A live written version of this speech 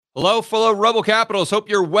Hello, fellow Rebel Capitals. Hope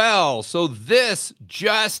you're well. So this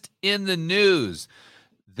just in the news.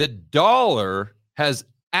 The dollar has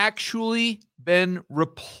actually been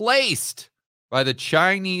replaced by the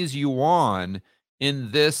Chinese yuan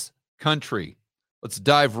in this country. Let's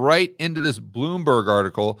dive right into this Bloomberg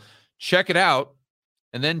article, check it out,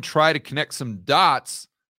 and then try to connect some dots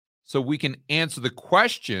so we can answer the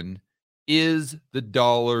question, is the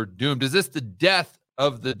dollar doomed? Is this the death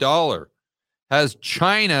of the dollar? Has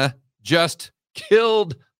China just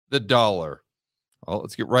killed the dollar? Well,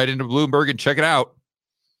 let's get right into Bloomberg and check it out.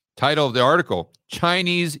 Title of the article,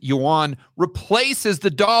 Chinese yuan replaces the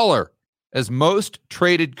dollar as most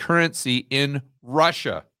traded currency in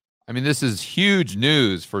Russia. I mean, this is huge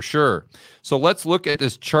news for sure. So let's look at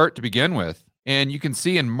this chart to begin with. And you can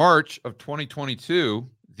see in March of 2022,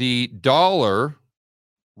 the dollar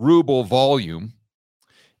ruble volume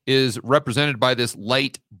is represented by this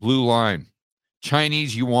light blue line.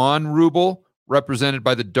 Chinese yuan ruble represented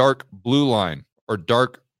by the dark blue line, or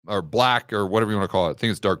dark or black, or whatever you want to call it. I think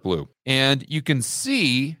it's dark blue. And you can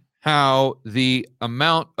see how the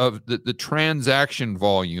amount of the transaction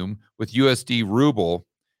volume with USD ruble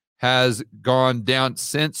has gone down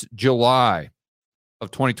since July of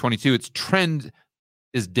 2022. Its trend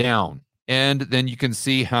is down. And then you can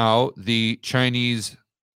see how the Chinese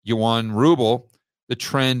yuan ruble, the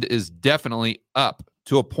trend is definitely up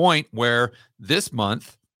to a point where this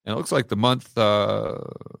month, and it looks like the month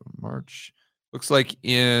March, looks like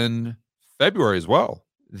in February as well,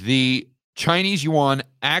 the Chinese yuan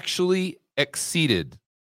actually exceeded.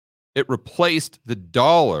 It replaced the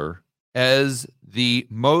dollar as the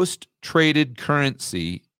most traded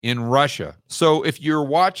currency in Russia. So if you're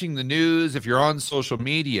watching the news, if you're on social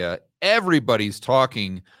media, everybody's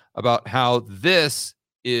talking about how this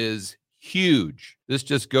is huge. This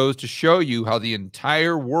just goes to show you how the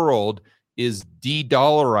entire world is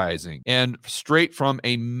de-dollarizing, and straight from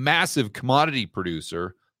a massive commodity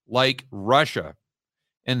producer like Russia.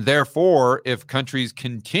 And therefore, if countries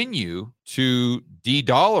continue to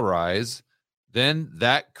de-dollarize, then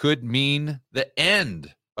that could mean the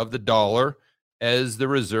end of the dollar as the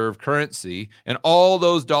reserve currency. And all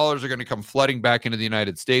those dollars are going to come flooding back into the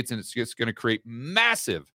United States, and it's just going to create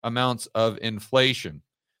massive amounts of inflation.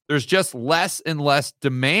 There's just less and less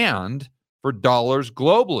demand for dollars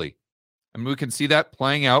globally. And we can see that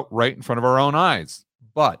playing out right in front of our own eyes.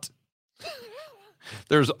 But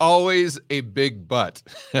there's always a big but,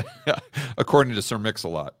 according to Sir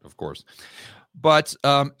Mix-a-Lot, of course. But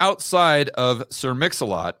outside of Sir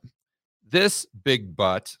Mix-a-Lot, this big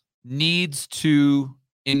but needs to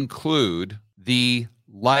include the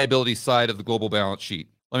liability side of the global balance sheet.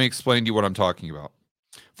 Let me explain to you what I'm talking about.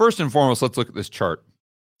 First and foremost, let's look at this chart.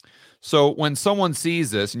 So when someone sees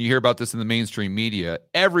this, and you hear about this in the mainstream media,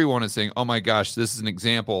 everyone is saying, oh my gosh, this is an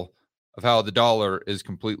example of how the dollar is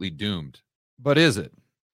completely doomed. But is it?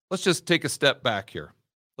 Let's just take a step back here.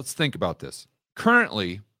 Let's think about this.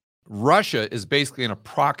 Currently, Russia is basically in a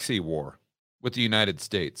proxy war with the United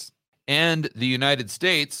States. And the United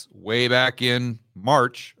States, way back in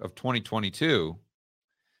March of 2022,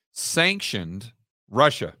 sanctioned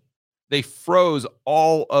Russia. They froze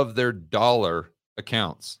all of their dollar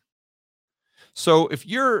accounts. So if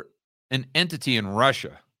you're an entity in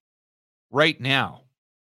Russia right now,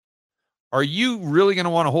 are you really going to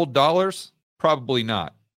want to hold dollars? Probably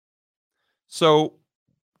not. So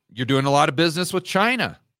you're doing a lot of business with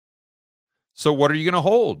China. So what are you going to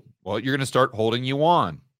hold? Well, you're going to start holding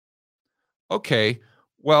yuan. Okay,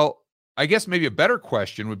 well, I guess maybe a better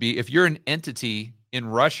question would be, if you're an entity in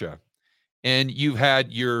Russia and you've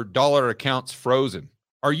had your dollar accounts frozen,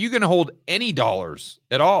 are you going to hold any dollars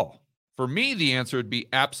at all? For me, the answer would be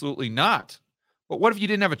absolutely not. But what if you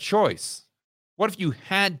didn't have a choice? What if you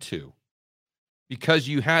had to? Because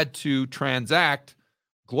you had to transact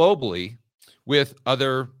globally with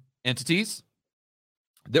other entities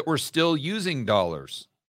that were still using dollars.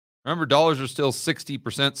 Remember, dollars are still 60%,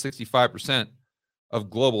 65% of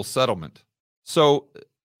global settlement. So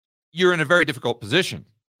you're in a very difficult position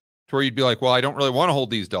to where you'd be like, well, I don't really want to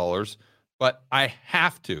hold these dollars, but I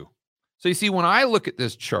have to. So you see, when I look at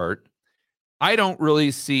this chart, I don't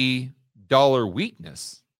really see dollar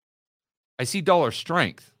weakness. I see dollar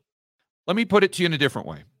strength. Let me put it to you in a different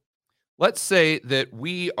way. Let's say that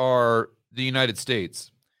we are, the United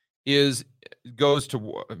States goes to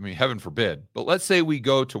war. I mean, heaven forbid, but let's say we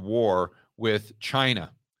go to war with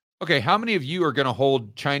China. Okay, how many of you are going to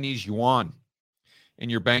hold Chinese yuan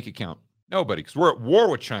in your bank account? Nobody, because we're at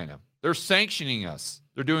war with China. They're sanctioning us.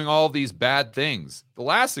 They're doing all these bad things. The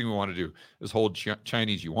last thing we want to do is hold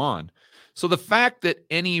Chinese yuan. So the fact that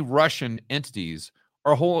any Russian entities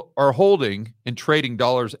are holding and trading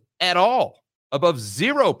dollars at all, above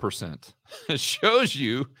 0%. It shows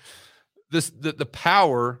you the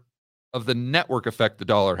power of the network effect the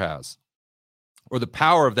dollar has, or the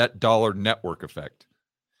power of that dollar network effect.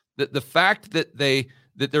 The fact that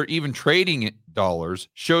they're even trading dollars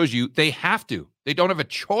shows you they have to. They don't have a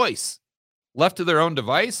choice. Left to their own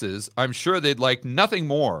devices, I'm sure they'd like nothing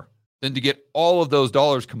more than to get all of those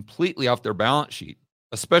dollars completely off their balance sheet,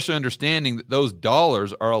 especially understanding that those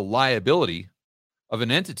dollars are a liability of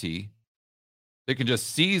an entity that can just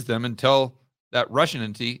seize them and tell that Russian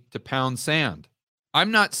entity to pound sand.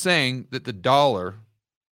 I'm not saying that the dollar,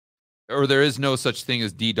 or there is no such thing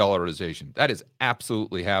as de-dollarization. That is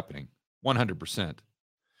absolutely happening, 100%.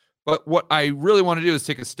 But what I really want to do is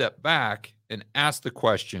take a step back and ask the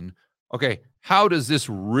question, okay, how does this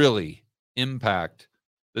really impact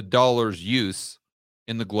the dollar's use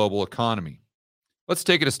in the global economy? Let's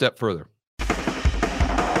take it a step further.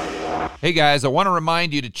 Hey guys, I want to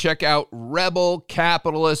remind you to check out Rebel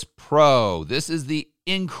Capitalist Pro. This is the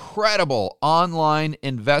incredible online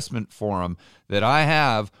investment forum that I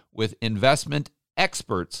have with investment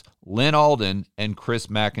experts Lynn Alden and Chris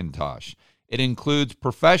McIntosh. It includes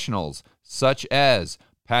professionals such as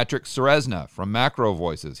Patrick Ceresna from Macro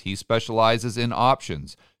Voices. He specializes in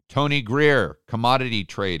options. Tony Greer, commodity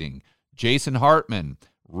trading. Jason Hartman,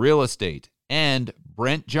 real estate. And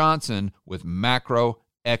Brent Johnson with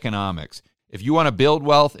macroeconomics. If you want to build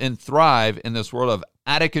wealth and thrive in this world of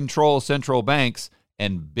out-of-control central banks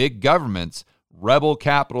and big governments, Rebel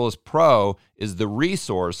Capitalist Pro is the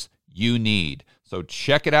resource you need. So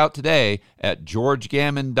check it out today at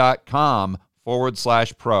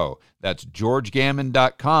georgegammon.com/pro. That's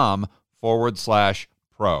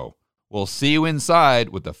georgegammon.com/pro. We'll see you inside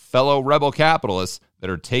with the fellow Rebel capitalists that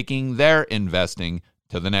are taking their investing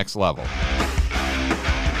to the next level.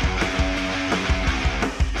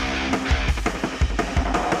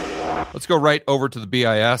 Let's go right over to the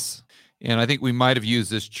BIS. And I think we might have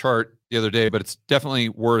used this chart the other day, but it's definitely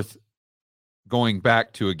worth going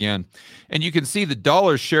back to again. And you can see the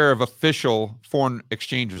dollar's share of official foreign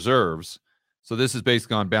exchange reserves. So this is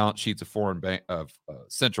based on balance sheets of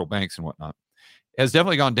central banks and whatnot. Has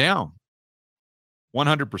definitely gone down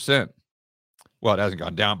 100%. Well, it hasn't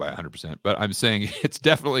gone down by 100%, but I'm saying it's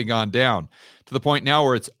definitely gone down to the point now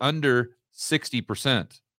where it's under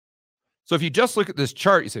 60%. So if you just look at this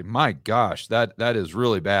chart, you say, my gosh, that is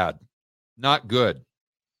really bad. Not good.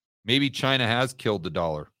 Maybe China has killed the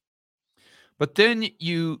dollar. But then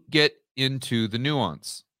you get into the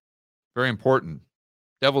nuance. Very important.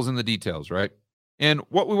 Devil's in the details, right? And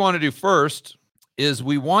what we want to do first is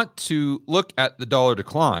we want to look at the dollar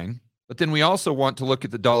decline, but then we also want to look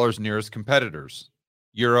at the dollar's nearest competitors.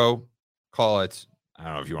 Euro, call it, I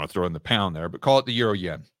don't know if you want to throw in the pound there, but call it the euro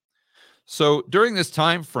yen. So during this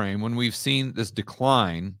time frame, when we've seen this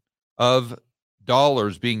decline of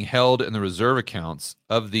dollars being held in the reserve accounts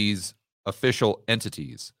of these official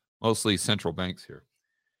entities, mostly central banks here,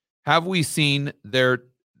 have we seen the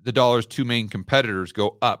dollar's two main competitors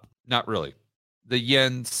go up? Not really. The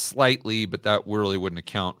yen slightly, but that really wouldn't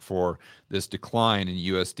account for this decline in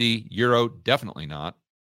USD. Euro, definitely not.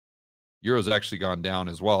 Euro's actually gone down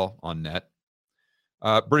as well on net.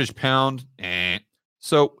 British pound,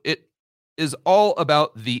 So it is all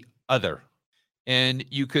about the other. And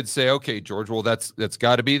you could say, okay, George, well, that's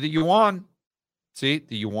got to be the yuan. See,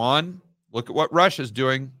 the yuan, look at what Russia's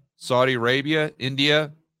doing. Saudi Arabia,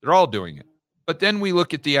 India, they're all doing it. But then we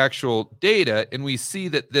look at the actual data and we see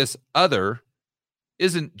that this other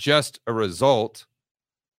isn't just a result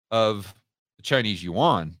of the Chinese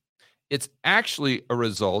yuan. It's actually a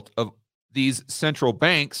result of these central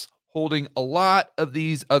banks holding a lot of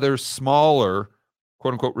these other smaller,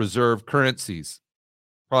 quote unquote, reserve currencies.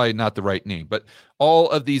 Probably not the right name, but all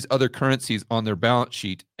of these other currencies on their balance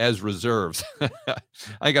sheet as reserves. I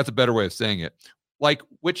think that's a better way of saying it. Like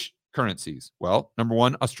which currencies? Well, number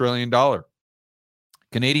one, Australian dollar,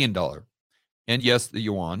 Canadian dollar, and yes, the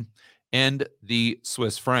yuan, and the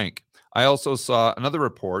Swiss franc. I also saw another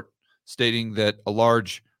report stating that a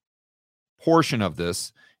large portion of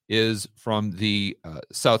this is from the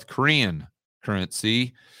South Korean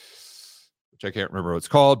currency, which I can't remember what it's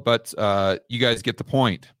called, but you guys get the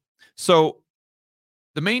point. So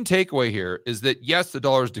the main takeaway here is that, yes, the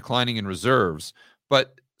dollar is declining in reserves,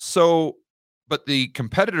 but the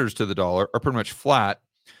competitors to the dollar are pretty much flat.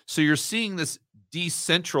 So you're seeing this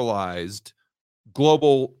decentralized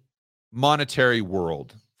global monetary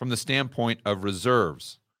world from the standpoint of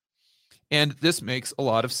reserves. And this makes a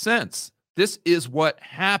lot of sense. This is what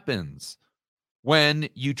happens when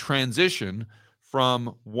you transition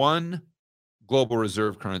from one global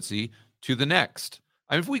reserve currency to the next.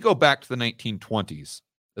 I mean, if we go back to the 1920s,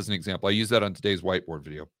 as an example, I use that on today's whiteboard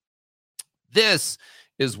video. This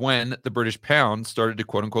is when the British pound started to,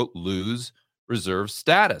 quote unquote, lose reserve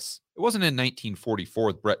status. It wasn't in 1944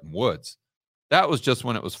 with Bretton Woods. That was just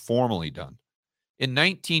when it was formally done. In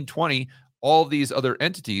 1920, all these other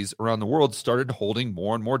entities around the world started holding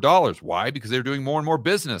more and more dollars. Why? Because they were doing more and more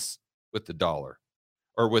business with the dollar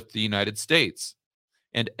or with the United States.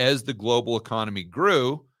 And as the global economy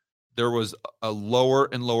grew, there was a lower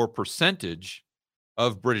and lower percentage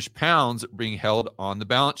of British pounds being held on the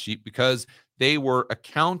balance sheet because they were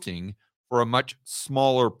accounting for a much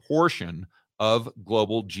smaller portion of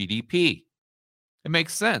global GDP. It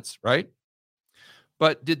makes sense, right?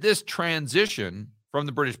 But did this transition from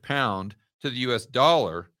the British pound to the US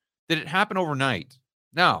dollar, did it happen overnight?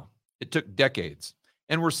 No, it took decades.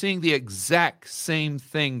 And we're seeing the exact same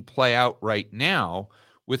thing play out right now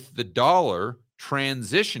with the dollar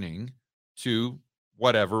transitioning to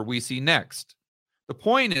whatever we see next. The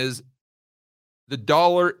point is, the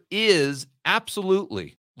dollar is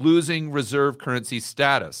absolutely losing reserve currency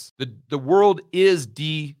status. The world is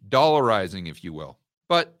de-dollarizing, if you will.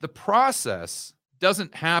 But the process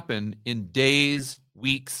doesn't happen in days,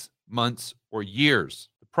 weeks, months, or years.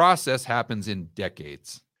 The process happens in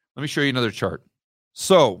decades. Let me show you another chart.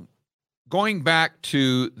 So, going back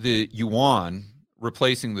to the yuan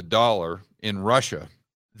replacing the dollar in Russia,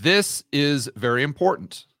 this is very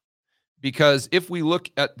important because if we look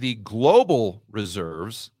at the global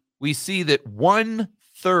reserves, we see that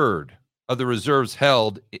 1/3 of the reserves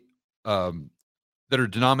held that are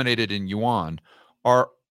denominated in yuan are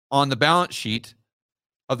on the balance sheet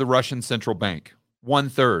of the Russian central bank.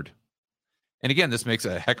 1/3. And again, this makes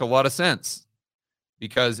a heck of a lot of sense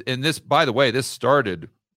because by the way, this started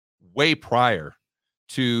way prior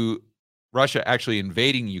to Russia actually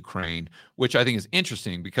invading Ukraine, which I think is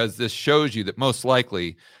interesting because this shows you that most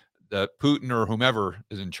likely that Putin or whomever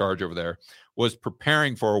is in charge over there was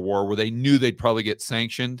preparing for a war where they knew they'd probably get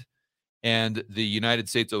sanctioned and the United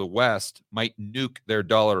States or the West might nuke their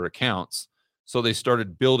dollar accounts. So they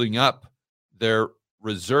started building up their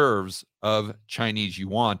reserves of Chinese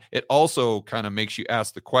yuan. It also kind of makes you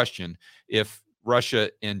ask the question if Russia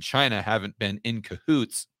and China haven't been in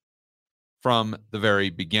cahoots from the very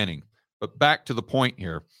beginning. But back to the point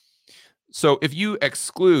here. So if you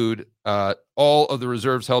exclude all of the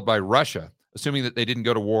reserves held by Russia, assuming that they didn't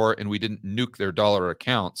go to war and we didn't nuke their dollar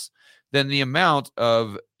accounts, then the amount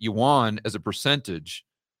of yuan as a percentage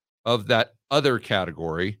of that other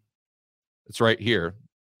category, it's right here,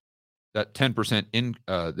 that 10%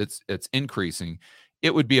 that's increasing,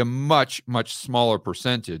 it would be a much, much smaller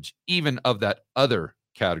percentage even of that other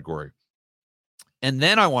category. And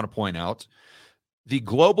then I want to point out the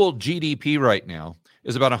global GDP right now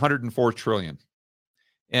is about 104 trillion.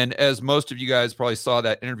 And as most of you guys probably saw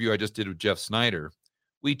that interview I just did with Jeff Snyder,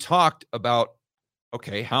 we talked about,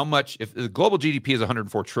 okay, how much, if the global GDP is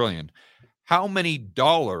 104 trillion, how many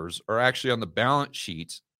dollars are actually on the balance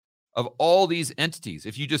sheet of all these entities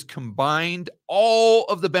if you just combined all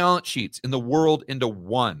of the balance sheets in the world into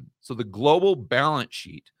one? So the global balance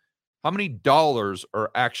sheet, how many dollars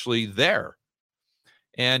are actually there?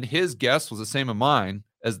 And his guess was the same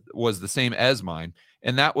as mine,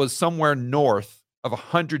 and that was somewhere north of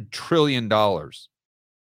 $100 trillion.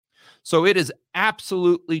 So it is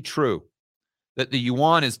absolutely true that the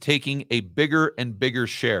yuan is taking a bigger and bigger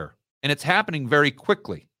share, and it's happening very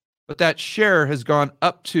quickly. But that share has gone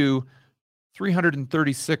up to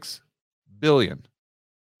 336 billion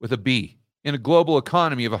with a B in a global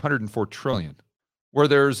economy of 104 trillion, where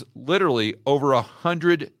there's literally over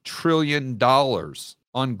 $100 trillion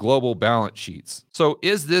on global balance sheets. So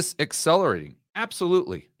is this accelerating?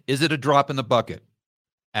 Absolutely. Is it a drop in the bucket?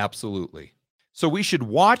 Absolutely. So we should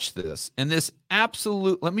watch this. And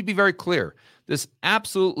let me be very clear. This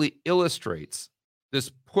absolutely illustrates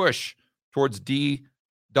this push towards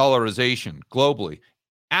de-dollarization globally.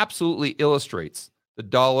 Absolutely illustrates the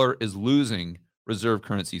dollar is losing reserve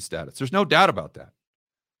currency status. There's no doubt about that.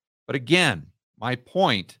 But again, my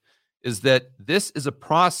point is that this is a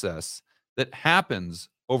process that happens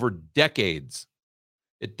over decades.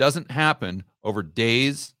 It doesn't happen over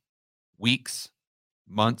days, weeks,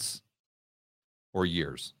 months, or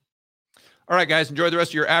years. All right, guys, enjoy the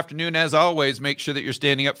rest of your afternoon. As always, make sure that you're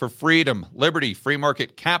standing up for freedom, liberty, free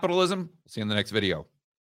market capitalism. See you in the next video.